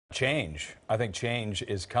Change. I think change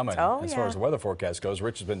is coming as far Yeah. as the weather forecast goes.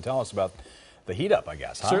 Rich has been telling us about the heat up, I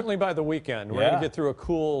guess, huh? Certainly by the weekend. We're going Yeah. to get through a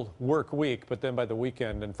cool work week, but then by the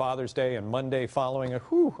weekend and Father's Day and Monday following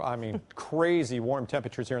crazy warm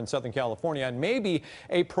temperatures here in Southern California, and maybe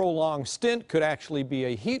a prolonged stint could actually be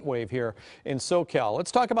a heat wave here in SoCal.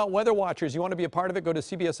 Let's talk about Weather Watchers. You want to be a part of it? Go to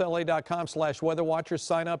cbsla.com/Weather Watchers.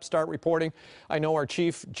 Sign up, start reporting. I know our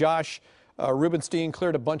chief, Josh Rubenstein,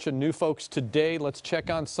 cleared a bunch of new folks today. Let's check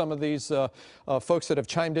on some of these folks that have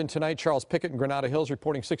chimed in tonight. Charles Pickett in Granada Hills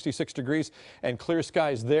reporting 66 degrees and clear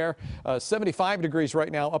skies there. 75 degrees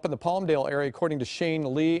right now up in the Palmdale area, according to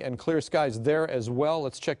Shane Lee, and clear skies there as well.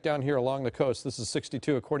 Let's check down here along the coast. This is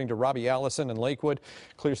 62 according to Robbie Allison in Lakewood.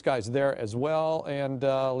 Clear skies there as well. And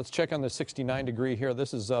let's check on the 69 degree here.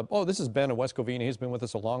 This is Ben in West Covina. He's been with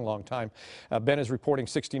us a long time. Ben is reporting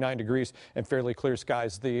 69 degrees and fairly clear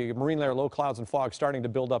skies. The marine layer low clouds and fog starting to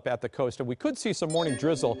build up at the coast, and we could see some morning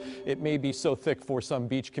drizzle. It may be so thick for some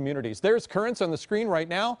beach communities. There's currents on the screen right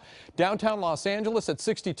now. Downtown Los Angeles at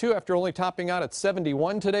 62 after only topping out at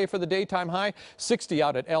 71 today for the daytime high. 60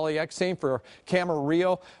 out at LAX. Same for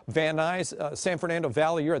Camarillo, Van Nuys, San Fernando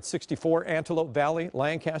Valley. You're at 64. Antelope Valley,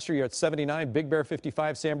 Lancaster. You're at 79. Big Bear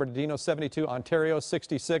 55. San Bernardino 72. Ontario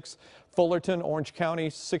 66. Fullerton, Orange County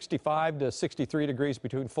 65 to 63 degrees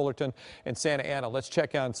between Fullerton and Santa Ana. Let's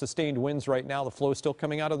check on sustained winds right now. The flow still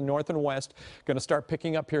coming out of the north and west. Going to start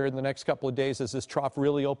picking up here in the next couple of days as this trough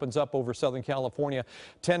really opens up over Southern California.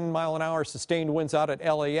 10-mile-an-hour sustained winds out at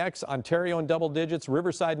LAX, Ontario in double digits,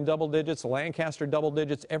 Riverside in double digits, Lancaster double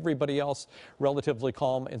digits. Everybody else relatively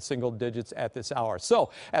calm in single digits at this hour. So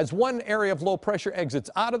as one area of low pressure exits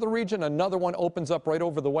out of the region, another one opens up right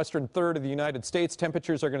over the western third of the United States.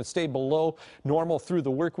 Temperatures are going to stay below normal through the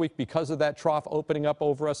work week because of that trough opening up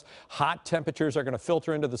over us. Hot temperatures are going to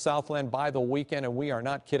filter into the Southland by the weekend, and we are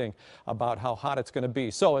not kidding about how hot it's going to be.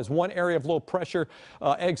 So as one area of low pressure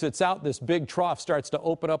exits out, this big trough starts to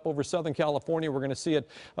open up over Southern California. We're going to see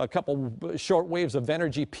a couple short waves of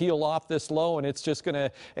energy peel off this low, and it's just going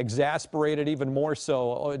to exasperate it even more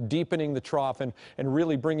so, deepening the trough and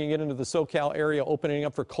really bringing it into the SoCal area, opening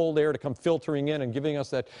up for cold air to come filtering in and giving us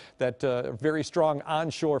that very strong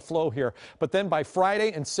onshore flow here. But then by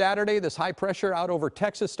Friday and Saturday, this high pressure out over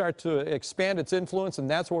Texas starts to expand its influence, and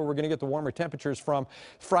that's where we're going to get the warmer temperatures from.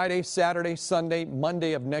 Friday, Saturday, Sunday,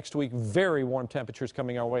 Monday of next week, very warm temperatures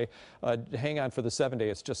coming our way. Hang on for the 7-day.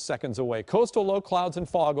 It's just seconds away. Coastal low clouds and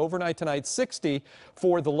fog overnight tonight, 60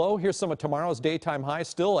 for the low. Here's some of tomorrow's daytime high.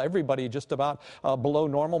 Still everybody just about below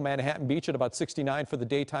normal. Manhattan Beach at about 69 for the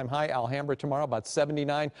daytime high. Alhambra tomorrow about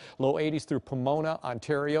 79. Low 80s through Pomona,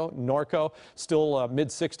 Ontario, Norco. Still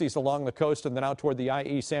mid-60s along the coast, and then out toward the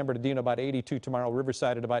IE, San Bernardino about 82 tomorrow.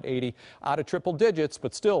 Riverside at about 80. Out of triple digits,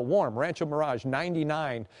 but still warm. Rancho Mirage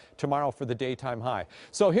 99 tomorrow for the daytime high.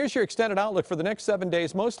 So here's your extended outlook for the next 7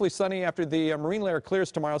 days. Mostly sunny after the marine layer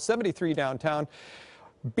clears tomorrow. 73 downtown.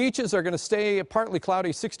 Beaches are going to stay partly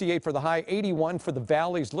cloudy, 68 for the high, 81 for the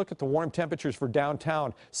valleys. Look at the warm temperatures for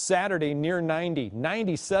downtown. Saturday near 90,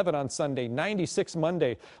 97 on Sunday, 96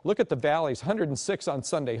 Monday. Look at the valleys, 106 on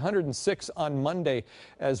Sunday, 106 on Monday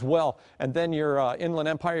as well. And then your Inland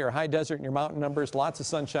Empire, your high desert and your mountain numbers, lots of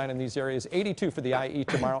sunshine in these areas. 82 for the IE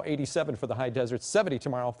tomorrow, 87 for the high desert, 70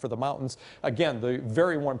 tomorrow for the mountains. Again, the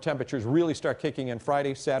very warm temperatures really start kicking in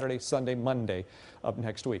Friday, Saturday, Sunday, Monday of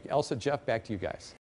next week. Elsa, Jeff, back to you guys.